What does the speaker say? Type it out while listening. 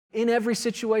In every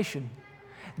situation,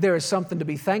 there is something to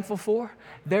be thankful for.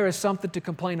 There is something to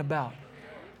complain about.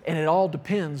 And it all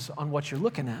depends on what you're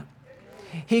looking at.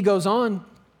 He goes on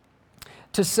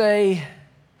to say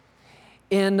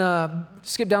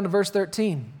skip down to verse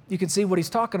 13. You can see what he's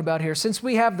talking about here. Since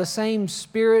we have the same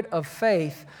spirit of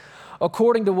faith,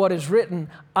 according to what is written,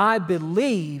 I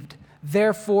believed,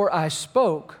 therefore I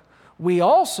spoke. We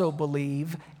also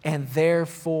believe and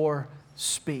therefore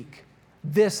speak.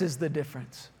 This is the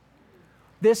difference.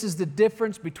 This is the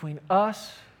difference between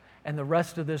us and the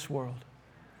rest of this world.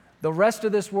 The rest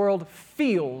of this world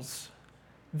feels,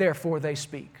 therefore they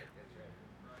speak.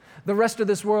 The rest of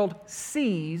this world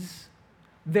sees,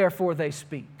 therefore they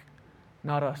speak.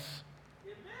 Not us.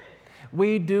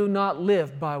 We do not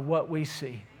live by what we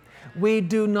see. We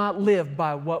do not live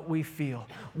by what we feel.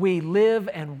 We live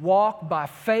and walk by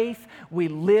faith. We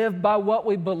live by what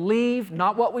we believe,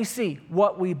 not what we see,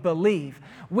 what we believe.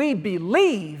 We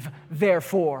believe,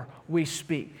 therefore we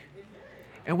speak.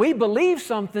 And we believe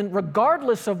something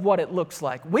regardless of what it looks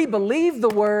like. We believe the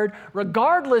word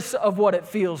regardless of what it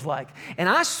feels like. And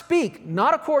I speak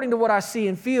not according to what I see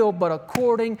and feel, but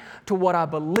according to what I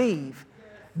believe.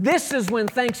 This is when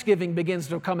thanksgiving begins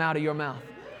to come out of your mouth.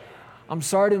 I'm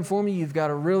sorry to inform you, you've got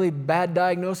a really bad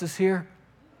diagnosis here,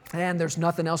 and there's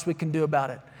nothing else we can do about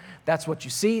it. That's what you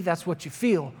see, that's what you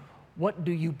feel. What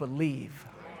do you believe?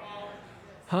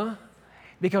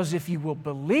 Because if you will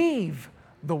believe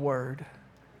the word,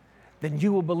 then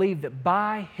you will believe that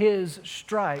by His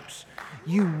stripes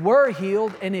you were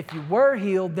healed, and if you were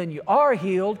healed, then you are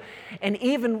healed. And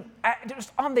even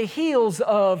just on the heels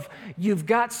of you've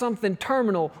got something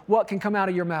terminal, what can come out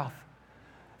of your mouth?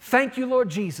 Thank you, Lord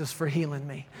Jesus, for healing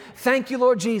me. Thank you,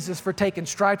 Lord Jesus, for taking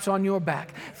stripes on your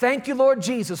back. Thank you, Lord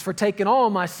Jesus, for taking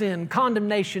all my sin,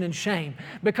 condemnation, and shame.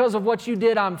 Because of what you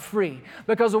did, I'm free.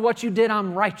 Because of what you did,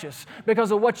 I'm righteous.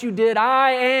 Because of what you did,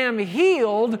 I am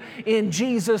healed in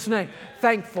Jesus' name.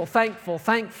 Thankful, thankful,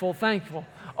 thankful, thankful.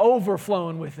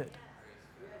 Overflowing with it.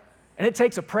 And it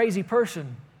takes a praisy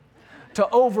person to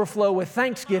overflow with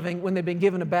thanksgiving when they've been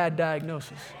given a bad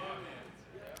diagnosis.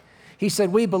 He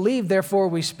said, we believe, therefore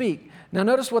we speak. Now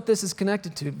notice what this is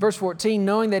connected to. Verse 14,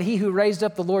 knowing that He who raised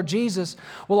up the Lord Jesus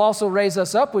will also raise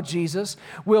us up with Jesus,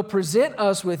 will present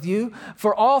us with you,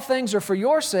 for all things are for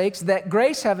your sakes, that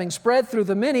grace having spread through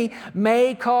the many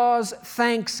may cause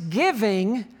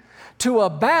thanksgiving to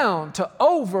abound, to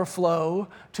overflow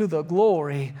to the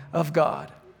glory of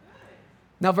God.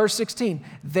 Now verse 16,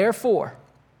 therefore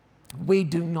we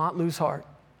do not lose heart.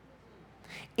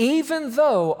 Even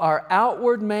though our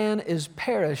outward man is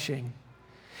perishing,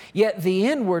 yet the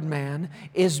inward man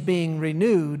is being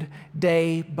renewed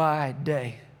day by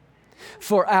day.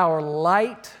 For our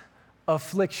light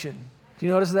affliction. Do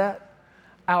you notice that?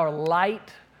 Our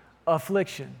light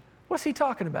affliction. What's he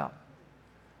talking about?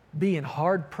 Being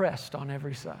hard pressed on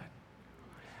every side.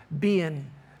 Being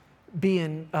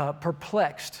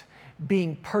perplexed.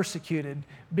 Being persecuted.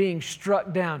 Being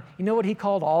struck down. You know what he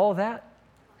called all of that?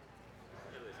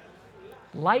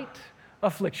 Light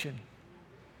affliction.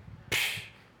 Psh.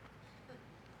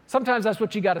 Sometimes that's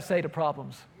what you got to say to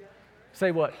problems.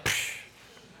 Say what? Psh.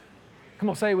 Come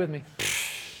on, say it with me.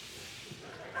 Psh.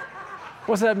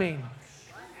 What's that mean?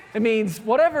 It means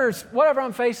whatever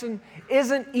I'm facing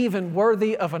isn't even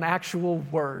worthy of an actual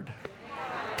word.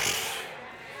 Psh.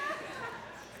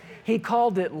 He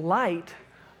called it light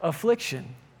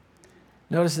affliction.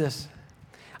 Notice this.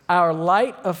 Our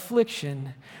light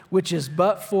affliction, which is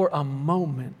but for a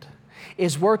moment,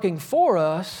 is working for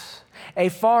us a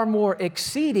far more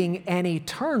exceeding and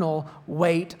eternal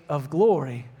weight of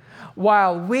glory.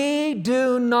 While we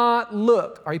do not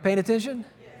look, are you paying attention?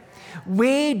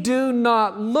 We do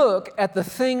not look at the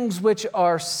things which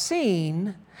are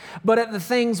seen, but at the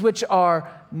things which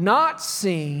are not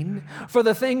seen. For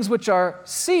the things which are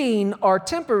seen are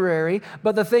temporary,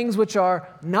 but the things which are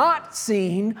not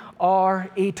seen are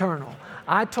eternal.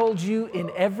 I told you in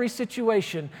every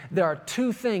situation, there are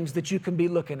two things that you can be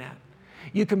looking at.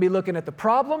 You can be looking at the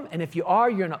problem, and if you are,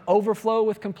 you're going to overflow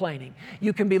with complaining.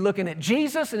 You can be looking at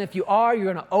Jesus, and if you are,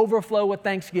 you're going to overflow with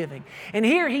thanksgiving. And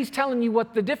here he's telling you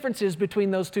what the difference is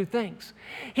between those two things.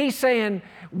 He's saying,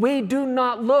 we do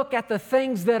not look at the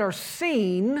things that are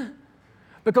seen,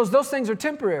 because those things are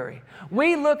temporary.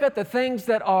 We look at the things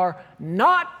that are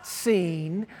not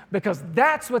seen, because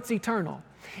that's what's eternal.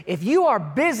 If you are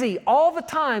busy all the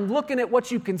time looking at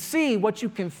what you can see, what you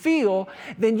can feel,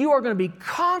 then you are going to be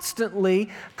constantly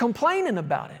complaining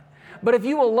about it. But if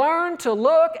you will learn to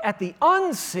look at the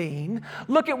unseen,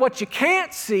 look at what you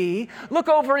can't see, look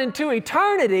over into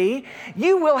eternity,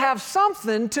 you will have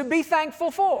something to be thankful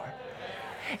for.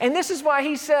 And this is why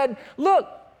he said, look,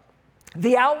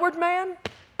 The outward man,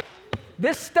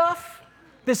 this stuff,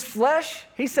 this flesh,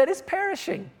 he said, is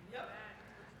perishing.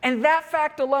 And that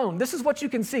fact alone, this is what you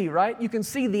can see, right? You can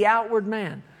see the outward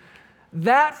man.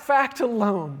 That fact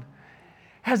alone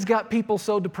has got people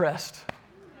so depressed.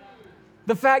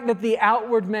 The fact that the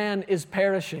outward man is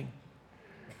perishing.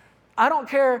 I don't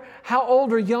care how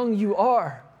old or young you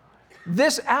are.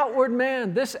 This outward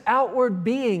man, this outward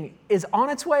being is on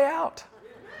its way out.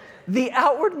 The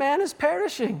outward man is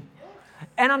perishing.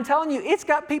 And I'm telling you, it's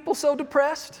got people so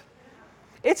depressed.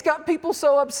 It's got people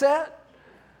so upset.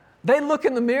 They look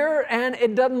in the mirror and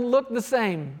it doesn't look the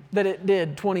same that it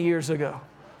did 20 years ago.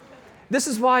 This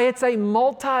is why it's a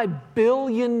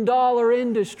multi-billion-dollar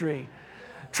industry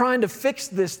trying to fix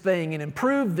this thing and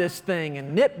improve this thing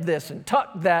and nip this and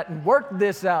tuck that and work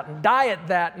this out and diet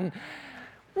that. And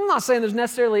I'm not saying there's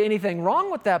necessarily anything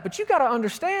wrong with that, but you got to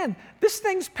understand, this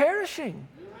thing's perishing.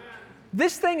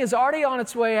 This thing is already on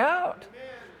its way out.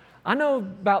 I know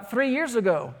about 3 years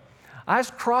ago, I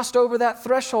crossed over that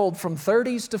threshold from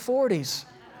 30s to 40s.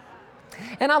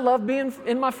 And I love being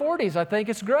in my 40s. I think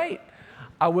it's great.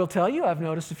 I will tell you, I've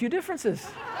noticed a few differences.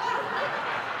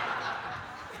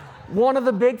 One of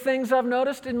the big things I've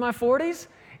noticed in my 40s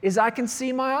is I can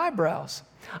see my eyebrows.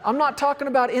 I'm not talking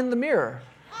about in the mirror.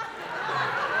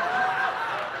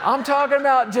 I'm talking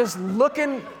about just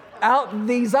looking out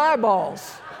these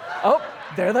eyeballs. Oh,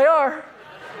 there they are.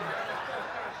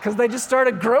 Because they just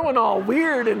started growing all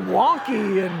weird and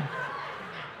wonky, and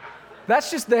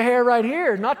that's just the hair right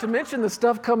here, not to mention the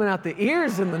stuff coming out the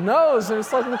ears and the nose. And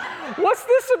it's like, what's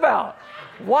this about?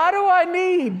 Why do I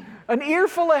need an ear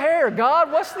full of hair?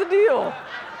 God, what's the deal?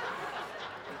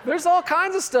 There's all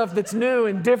kinds of stuff that's new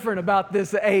and different about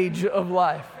this age of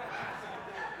life.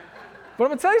 But I'm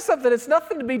going to tell you something, it's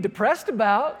nothing to be depressed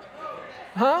about.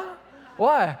 Huh?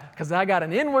 Why? Because I got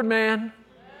an inward man.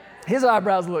 His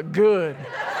eyebrows look good.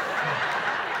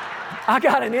 I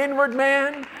got an inward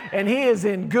man, and he is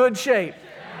in good shape.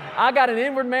 I got an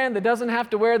inward man that doesn't have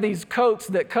to wear these coats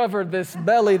that cover this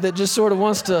belly that just sort of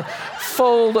wants to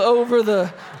fold over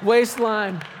the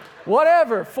waistline.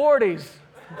 Whatever, 40s.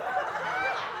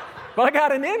 But I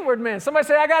got an inward man. Somebody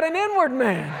say, I got an inward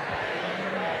man.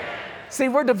 See,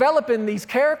 we're developing these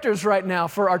characters right now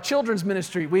for our children's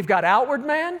ministry. We've got outward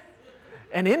man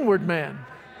and inward man.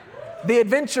 The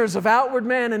adventures of outward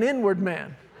man and inward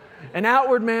man. An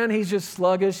outward man, he's just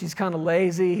sluggish, he's kind of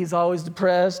lazy, he's always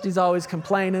depressed, he's always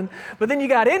complaining. But then you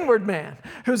got inward man,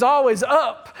 who's always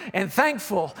up and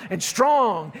thankful and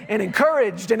strong and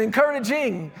encouraged and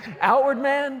encouraging. Outward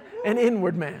man and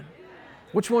inward man.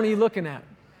 Which one are you looking at?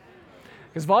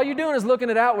 Because if all you're doing is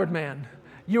looking at outward man,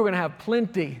 you're going to have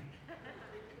plenty.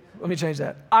 Let me change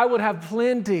that. I would have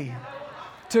plenty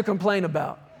to complain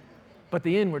about. But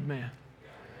the inward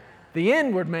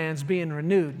man's being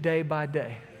renewed day by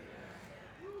day.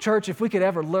 Church, if we could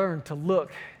ever learn to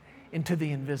look into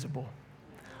the invisible,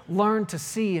 learn to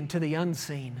see into the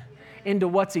unseen, into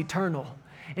what's eternal,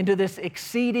 into this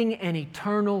exceeding and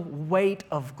eternal weight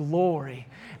of glory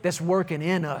that's working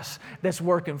in us, that's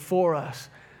working for us.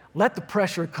 Let the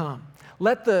pressure come.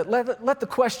 Let the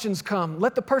questions come.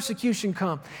 Let the persecution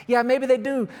come. Yeah, maybe they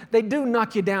do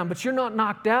knock you down, but you're not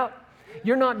knocked out.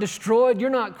 You're not destroyed.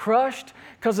 You're not crushed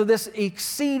because of this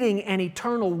exceeding and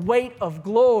eternal weight of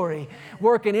glory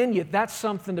working in you. That's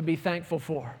something to be thankful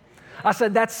for. I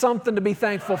said that's something to be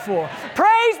thankful for.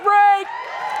 Praise break!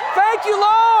 Thank you,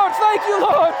 Lord. Thank you,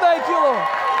 Lord. Thank you, Lord.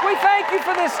 We thank you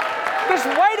for this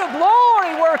weight of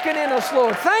glory working in us,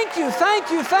 Lord. Thank you, thank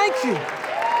you, thank you.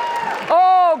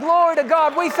 Oh, glory to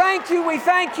God. We thank you, we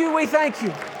thank you, we thank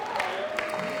you.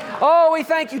 Oh, we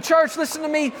thank you. Church, listen to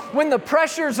me. When the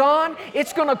pressure's on,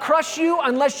 it's going to crush you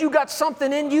unless you got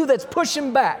something in you that's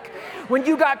pushing back. When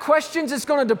you got questions, it's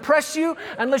going to depress you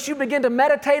unless you begin to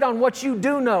meditate on what you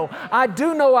do know. I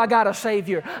do know I got a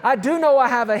Savior. I do know I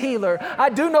have a healer. I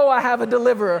do know I have a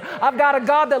deliverer. I've got a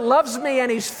God that loves me and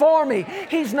He's for me.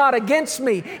 He's not against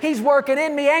me. He's working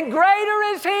in me. And greater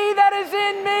is He that is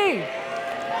in me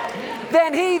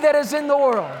than he that is in the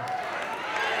world.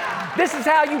 This is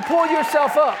how you pull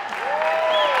yourself up.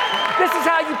 This is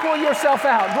how you pull yourself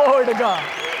out. Glory to God.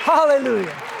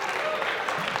 Hallelujah.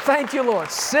 Thank you,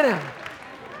 Lord. Sit down.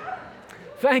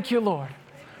 Thank you, Lord.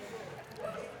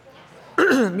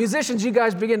 Musicians, you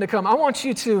guys begin to come. I want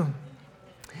you to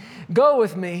go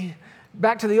with me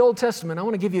back to the Old Testament. I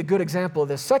want to give you a good example of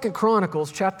this. 2 Chronicles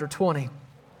chapter 20.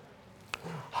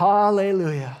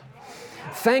 Hallelujah.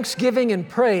 Thanksgiving and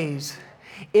praise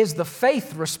is the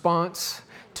faith response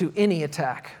to any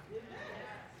attack.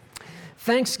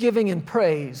 Thanksgiving and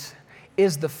praise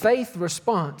is the faith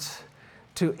response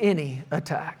to any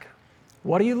attack.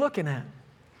 What are you looking at?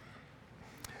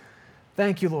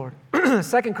 Thank you, Lord. 2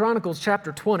 Chronicles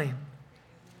chapter 20.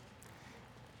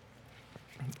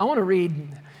 I want to read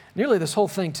nearly this whole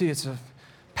thing to you. It's a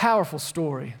powerful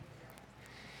story.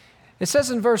 It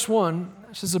says in verse 1,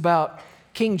 this is about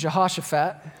King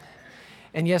Jehoshaphat.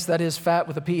 And yes, that is fat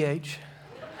with a PH.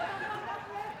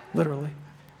 Literally.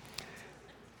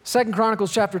 2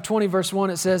 Chronicles chapter 20, verse 1,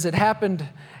 it says, "It happened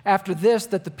after this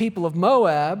that the people of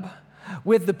Moab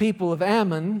with the people of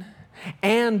Ammon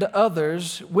and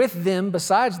others with them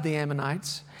besides the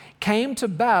Ammonites came to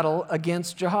battle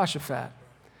against Jehoshaphat."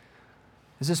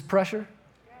 Is this pressure?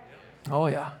 Oh,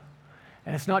 yeah.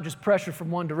 And it's not just pressure from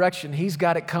one direction. He's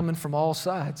got it coming from all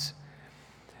sides.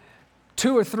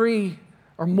 2 or 3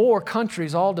 or more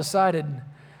countries all decided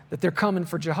that they're coming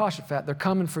for Jehoshaphat. They're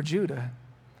coming for Judah.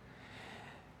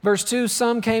 Verse 2,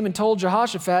 "Some came and told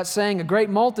Jehoshaphat, saying, 'A great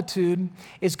multitude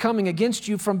is coming against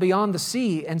you from beyond the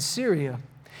sea and Syria,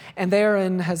 and they are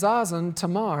in Hazazon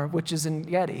Tamar, which is in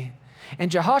Gedi.'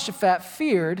 And Jehoshaphat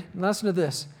feared," listen to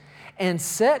this, "and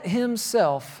set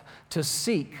himself to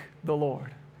seek the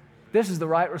Lord." This is the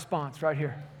right response right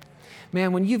here.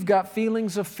 Man, when you've got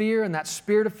feelings of fear and that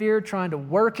spirit of fear trying to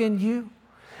work in you,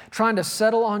 trying to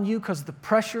settle on you because of the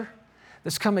pressure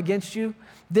that's come against you,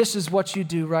 this is what you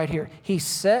do right here. He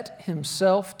set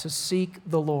himself to seek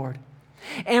the Lord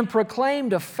and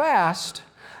proclaimed a fast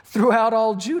throughout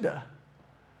all Judah.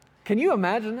 Can you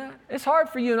imagine that? It's hard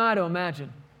for you and I to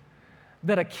imagine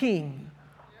that a king,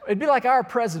 it'd be like our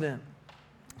president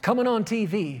coming on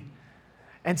TV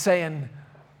and saying,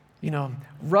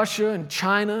 Russia and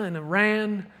China and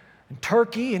Iran and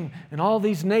Turkey and all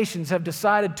these nations have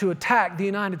decided to attack the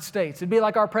United States. It'd be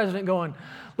like our president going,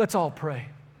 "Let's all pray."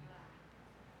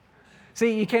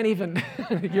 See, you can't even,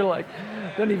 you're like,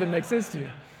 doesn't even make sense to you.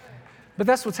 But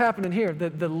that's what's happening here.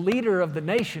 The leader of the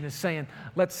nation is saying,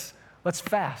 let's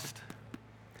fast.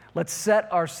 Let's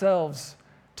set ourselves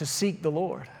to seek the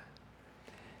Lord.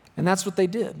 And that's what they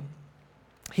did.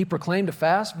 He proclaimed a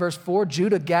fast. Verse 4,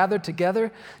 "Judah gathered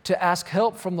together to ask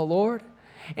help from the Lord.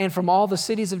 And from all the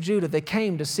cities of Judah they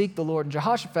came to seek the Lord. And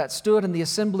Jehoshaphat stood in the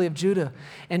assembly of Judah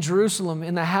and Jerusalem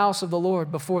in the house of the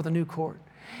Lord before the new court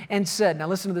and said," now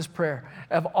listen to this prayer.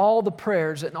 Of all the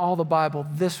prayers in all the Bible,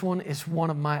 this one is one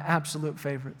of my absolute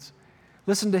favorites.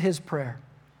 Listen to his prayer.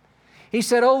 He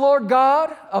said, "O Lord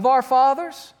God of our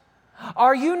fathers,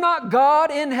 are you not God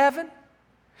in heaven?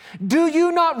 Do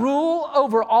you not rule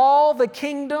over all the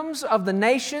kingdoms of the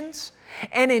nations?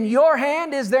 And in your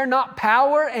hand is there not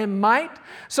power and might,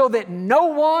 so that no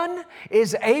one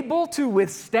is able to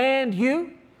withstand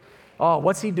you?" Oh,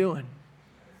 what's he doing?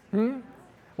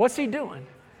 What's he doing?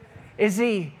 Is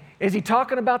he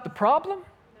talking about the problem?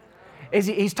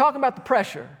 He's talking about the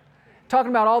pressure, talking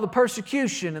about all the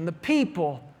persecution and the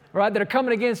people, right, that are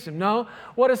coming against him. No,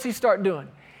 what does he start doing?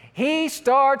 He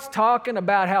starts talking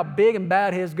about how big and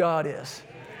bad his God is.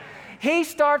 He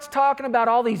starts talking about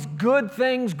all these good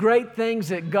things, great things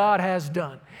that God has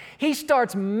done. He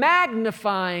starts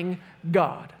magnifying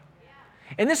God.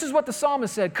 And this is what the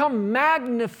psalmist said, "Come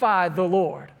magnify the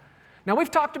Lord." Now,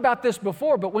 we've talked about this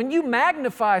before, but when you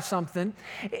magnify something,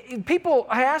 people,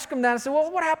 I ask them that, I say,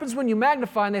 "Well, what happens when you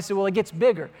magnify?" And they say, "Well, it gets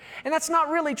bigger." And that's not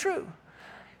really true.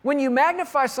 When you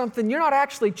magnify something, you're not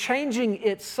actually changing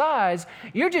its size.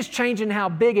 You're just changing how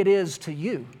big it is to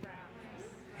you.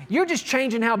 You're just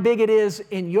changing how big it is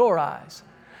in your eyes.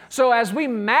 So as we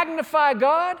magnify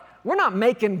God, we're not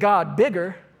making God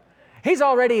bigger. He's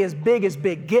already as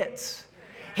big gets.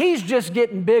 He's just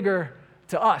getting bigger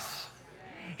to us.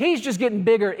 He's just getting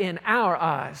bigger in our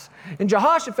eyes. And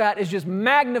Jehoshaphat is just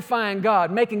magnifying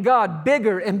God, making God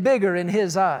bigger and bigger in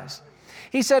his eyes.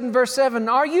 He said in verse 7,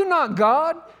 "Are you not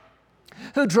God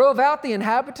who drove out the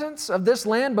inhabitants of this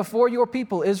land before your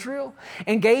people Israel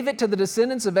and gave it to the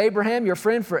descendants of Abraham, your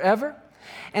friend, forever?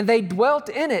 And they dwelt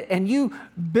in it, and you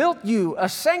built you a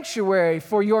sanctuary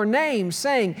for your name,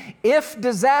 saying, 'If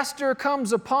disaster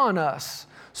comes upon us,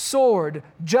 sword,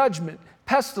 judgment,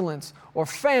 pestilence, or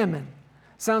famine.'"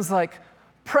 Sounds like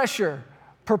pressure,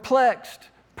 perplexed,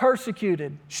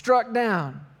 persecuted, struck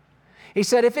down. He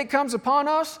said, "If it comes upon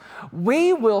us,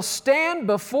 we will stand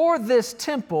before this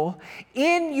temple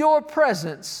in your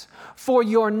presence, for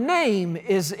your name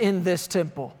is in this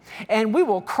temple. And we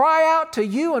will cry out to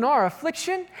you in our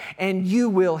affliction, and you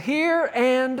will hear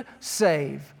and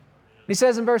save." He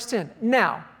says in verse 10,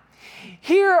 "Now,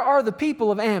 here are the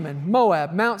people of Ammon,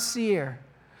 Moab, Mount Seir,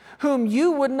 whom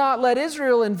you would not let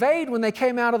Israel invade when they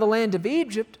came out of the land of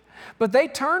Egypt, but they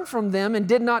turned from them and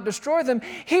did not destroy them.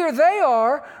 Here they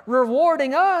are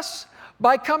rewarding us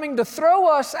by coming to throw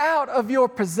us out of your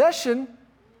possession,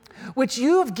 which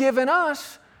you've given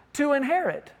us to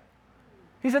inherit."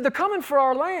 He said, they're coming for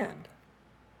our land.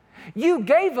 You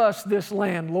gave us this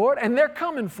land, Lord, and they're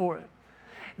coming for it.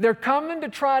 They're coming to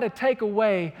try to take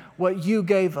away what you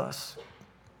gave us.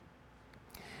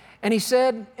 And he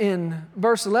said in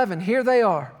verse 11, here they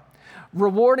are,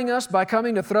 rewarding us by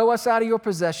coming to throw us out of your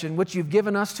possession, which you've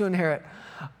given us to inherit.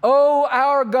 O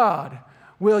our God,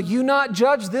 will you not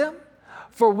judge them?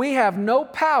 For we have no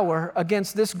power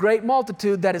against this great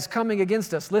multitude that is coming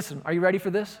against us. Listen, are you ready for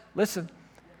this? Listen.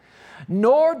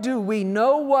 Nor do we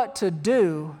know what to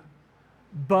do,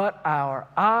 but our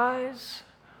eyes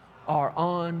are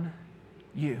on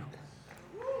you.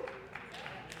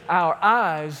 Our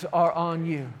eyes are on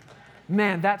you.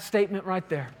 Man, that statement right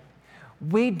there.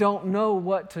 We don't know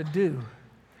what to do,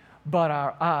 but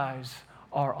our eyes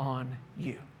are on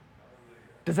you.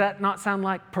 Does that not sound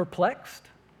like perplexed?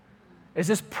 Is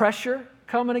this pressure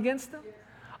coming against them?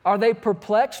 Are they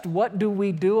perplexed? What do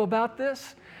we do about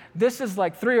this? This is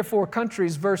like 3 or 4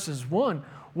 countries versus one.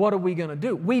 What are we going to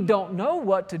do? We don't know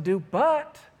what to do,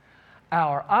 but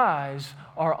our eyes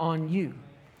are on you.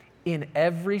 In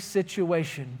every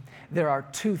situation, there are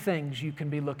 2 things you can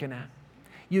be looking at.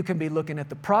 You can be looking at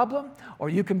the problem, or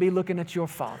you can be looking at your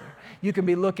Father. You can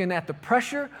be looking at the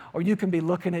pressure, or you can be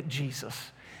looking at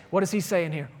Jesus. What is he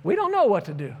saying here? We don't know what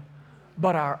to do,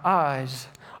 but our eyes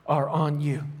are on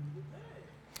you.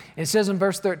 It says in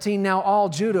verse 13, now all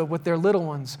Judah with their little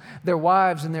ones, their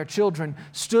wives and their children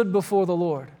stood before the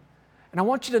Lord. And I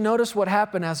want you to notice what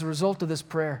happened as a result of this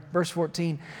prayer. Verse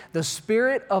 14, the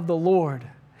Spirit of the Lord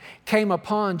came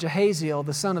upon Jahaziel,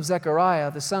 the son of Zechariah,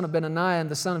 the son of Benaniah, and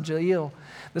the son of Jael,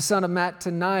 the son of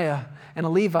Mattaniah, and a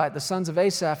Levite, the sons of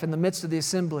Asaph, in the midst of the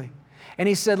assembly. And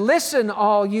he said, listen,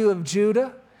 all you of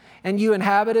Judah, and you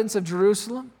inhabitants of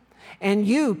Jerusalem, and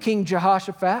you, King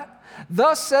Jehoshaphat,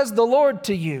 thus says the Lord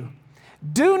to you,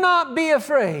 do not be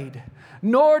afraid,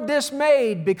 nor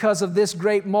dismayed because of this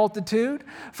great multitude,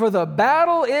 for the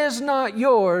battle is not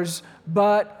yours,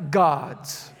 but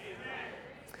God's.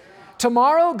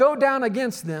 Tomorrow go down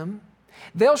against them.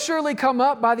 They'll surely come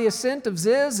up by the ascent of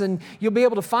Ziz, and you'll be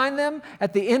able to find them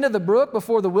at the end of the brook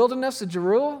before the wilderness of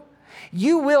Jeruel.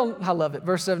 You will, I love it,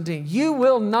 verse 17, you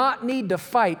will not need to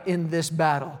fight in this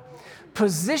battle.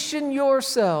 Position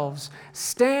yourselves,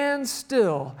 stand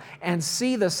still, and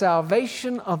see the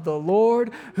salvation of the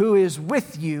Lord who is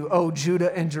with you, O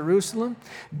Judah and Jerusalem.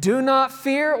 Do not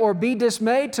fear or be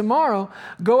dismayed. Tomorrow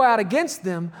go out against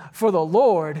them, for the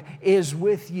Lord is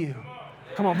with you.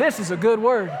 Come on, this is a good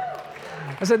word.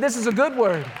 I said, this is a good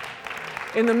word.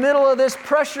 In the middle of this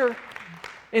pressure,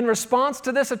 in response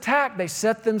to this attack, they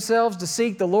set themselves to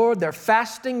seek the Lord. They're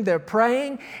fasting, they're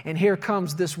praying, and here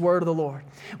comes this word of the Lord.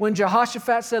 When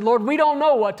Jehoshaphat said, Lord, we don't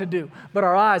know what to do, but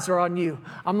our eyes are on you.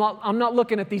 I'm not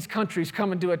looking at these countries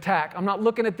coming to attack. I'm not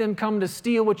looking at them coming to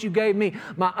steal what you gave me.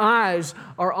 My eyes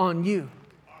are on you.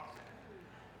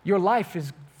 Your life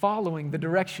is following the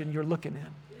direction you're looking in.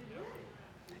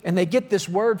 And they get this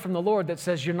word from the Lord that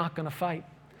says, you're not going to fight.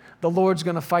 The Lord's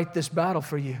going to fight this battle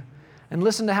for you. And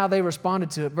listen to how they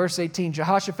responded to it. Verse 18,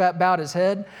 Jehoshaphat bowed his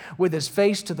head with his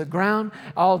face to the ground.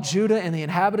 All Judah and the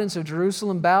inhabitants of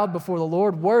Jerusalem bowed before the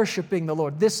Lord, worshiping the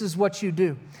Lord. This is what you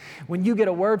do. When you get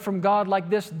a word from God like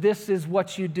this, this is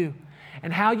what you do.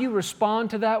 And how you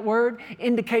respond to that word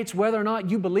indicates whether or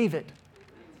not you believe it.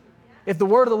 If the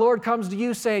word of the Lord comes to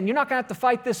you saying, you're not going to have to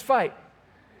fight this fight,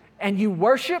 and you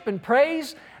worship and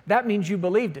praise, that means you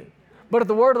believed it. But if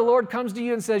the word of the Lord comes to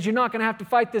you and says, you're not going to have to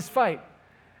fight this fight,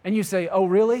 and you say, oh,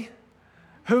 really?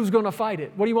 Who's going to fight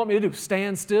it? What do you want me to do?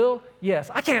 Stand still?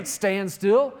 Yes. I can't stand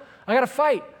still. I got to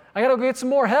fight. I got to go get some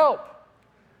more help.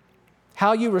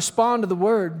 How you respond to the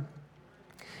word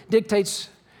dictates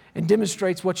and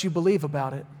demonstrates what you believe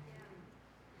about it.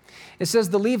 It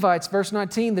says the Levites, verse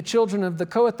 19, the children of the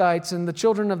Kohathites and the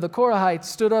children of the Korahites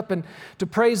stood up and to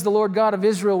praise the Lord God of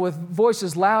Israel with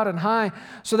voices loud and high.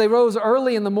 So they rose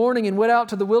early in the morning and went out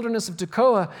to the wilderness of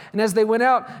Tekoa. And as they went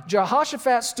out,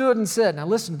 Jehoshaphat stood and said, now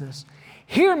listen to this.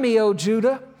 Hear me, O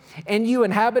Judah, and you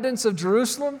inhabitants of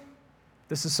Jerusalem.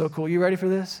 This is so cool. You ready for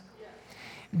this?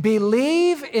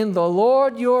 Believe in the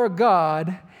Lord your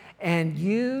God, and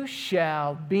you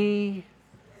shall be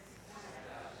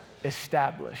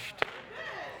established.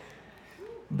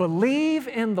 Believe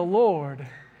in the Lord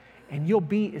and you'll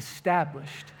be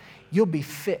established. You'll be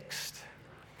fixed.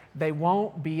 They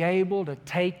won't be able to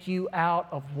take you out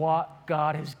of what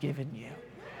God has given you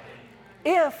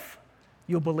if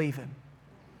you'll believe Him.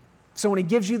 So when He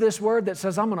gives you this word that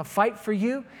says, I'm going to fight for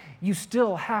you, you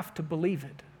still have to believe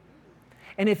it.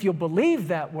 And if you'll believe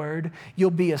that word, you'll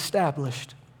be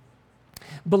established.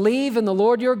 Believe in the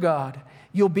Lord your God,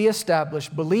 you'll be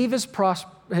established. Believe His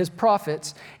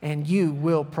prophets, and you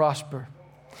will prosper.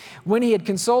 When he had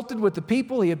consulted with the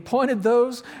people, he appointed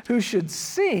those who should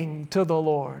sing to the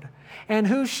Lord and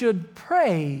who should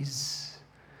praise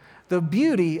the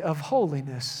beauty of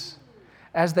holiness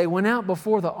as they went out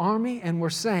before the army and were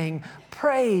saying,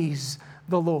 "Praise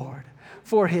the Lord,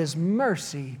 for his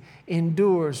mercy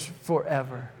endures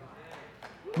forever."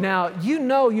 Now, you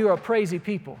know you're a praisy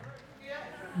people.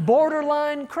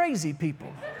 Borderline crazy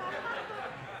people.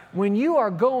 When you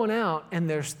are going out and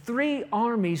there's 3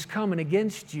 armies coming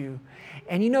against you,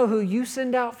 and you know who you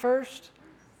send out first?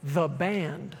 The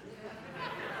band.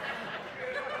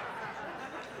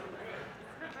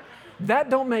 That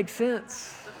don't make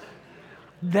sense.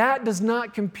 That does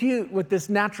not compute with this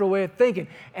natural way of thinking.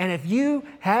 And if you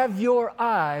have your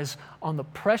eyes on the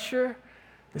pressure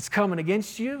that's coming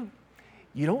against you,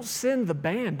 you don't send the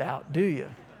band out, do you?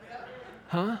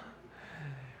 Huh?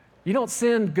 You don't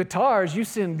send guitars, you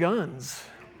send guns.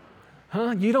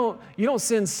 Huh? You don't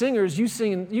send singers, you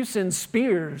send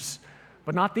spears.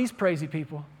 But not these crazy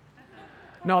people.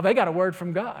 No, they got a word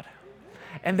from God.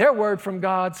 And their word from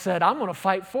God said, "I'm going to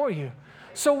fight for you."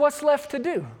 So what's left to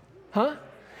do? Huh?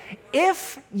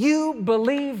 If you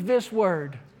believe this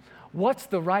word, what's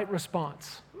the right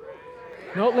response?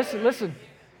 No, listen.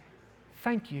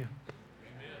 Thank you.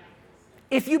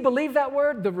 If you believe that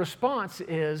word, the response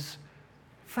is,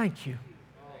 thank you.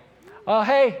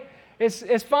 Hey,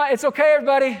 it's fine. It's okay,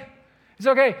 everybody. It's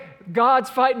okay. God's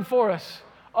fighting for us.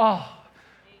 Oh,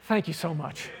 thank you so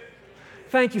much.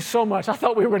 Thank you so much. I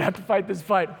thought we were going to have to fight this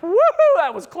fight. Woo-hoo,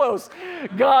 that was close.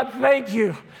 God, thank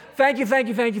you. Thank you.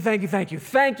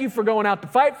 Thank you for going out to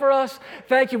fight for us.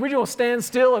 Thank you. We're just going to stand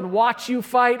still and watch you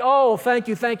fight. Oh, thank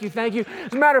you. As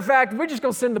a matter of fact, we're just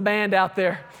going to send the band out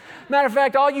there. Matter of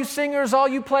fact, all you singers, all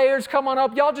you players, come on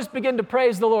up. Y'all just begin to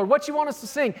praise the Lord. What you want us to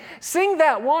sing? Sing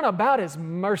that one about His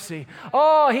mercy.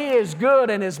 Oh, He is good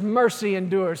and His mercy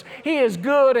endures. He is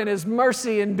good and His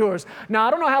mercy endures. Now,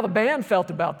 I don't know how the band felt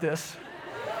about this.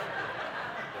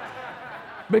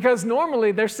 Because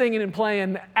normally they're singing and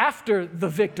playing after the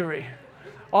victory.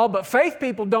 Oh, but faith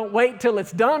people don't wait till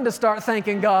it's done to start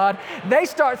thanking God. They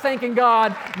start thanking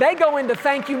God. They go into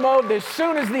thank you mode as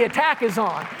soon as the attack is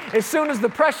on. As soon as the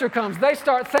pressure comes, they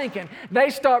start thanking. They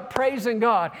start praising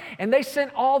God. And they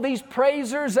sent all these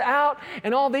praisers out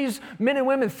and all these men and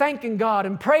women thanking God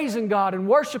and praising God and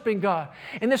worshiping God.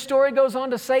 And this story goes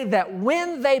on to say that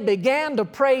when they began to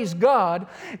praise God,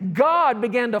 God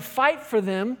began to fight for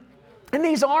them. And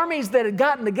these armies that had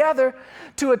gotten together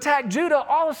to attack Judah,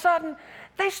 all of a sudden,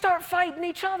 they start fighting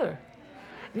each other.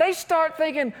 They start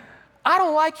thinking, I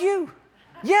don't like you.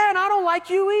 Yeah, and I don't like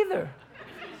you either.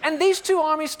 And these two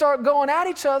armies start going at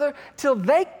each other till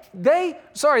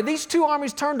these two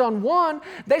armies turned on one.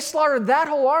 They slaughtered that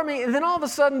whole army. And then all of a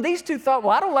sudden, these two thought,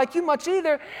 well, I don't like you much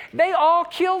either. They all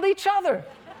killed each other.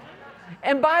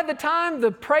 And by the time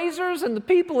the praisers and the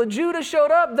people of Judah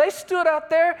showed up, they stood out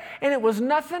there and it was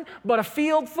nothing but a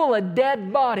field full of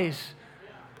dead bodies.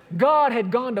 God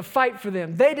had gone to fight for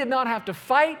them. They did not have to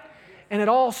fight, and it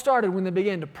all started when they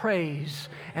began to praise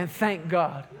and thank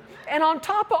God. And on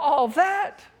top of all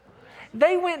that,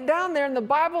 they went down there and the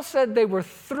Bible said they were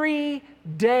 3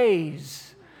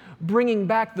 days bringing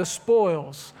back the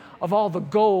spoils of all the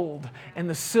gold and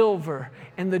the silver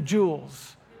and the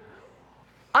jewels.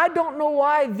 I don't know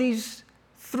why these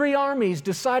 3 armies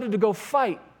decided to go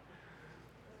fight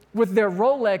with their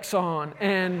Rolex on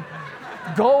and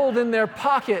gold in their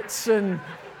pockets and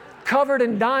covered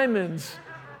in diamonds.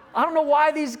 I don't know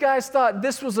why these guys thought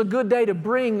this was a good day to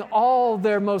bring all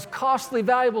their most costly,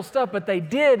 valuable stuff, but they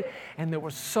did, and there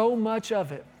was so much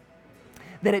of it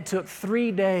that it took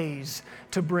 3 days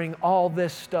to bring all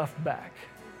this stuff back.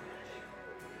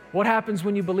 What happens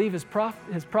when you believe His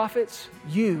prophets?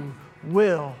 You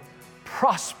will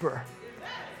prosper,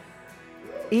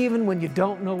 even when you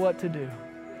don't know what to do.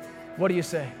 What do you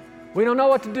say? We don't know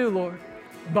what to do, Lord,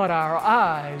 but our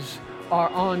eyes are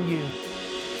on you.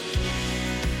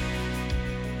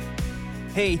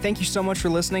 Hey, thank you so much for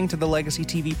listening to the Legacy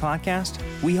TV podcast.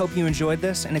 We hope you enjoyed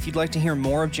this, and if you'd like to hear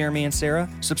more of Jeremy and Sarah,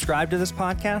 subscribe to this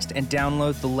podcast and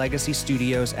download the Legacy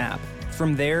Studios app.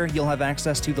 From there, you'll have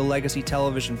access to the Legacy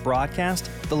Television broadcast,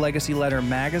 the Legacy Letter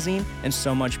magazine, and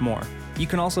so much more. You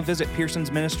can also visit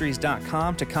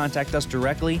pearsonsministries.com to contact us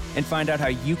directly and find out how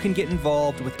you can get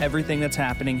involved with everything that's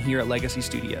happening here at Legacy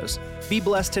Studios. Be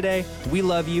blessed today. We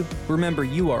love you. Remember,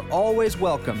 you are always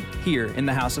welcome here in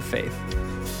the House of Faith.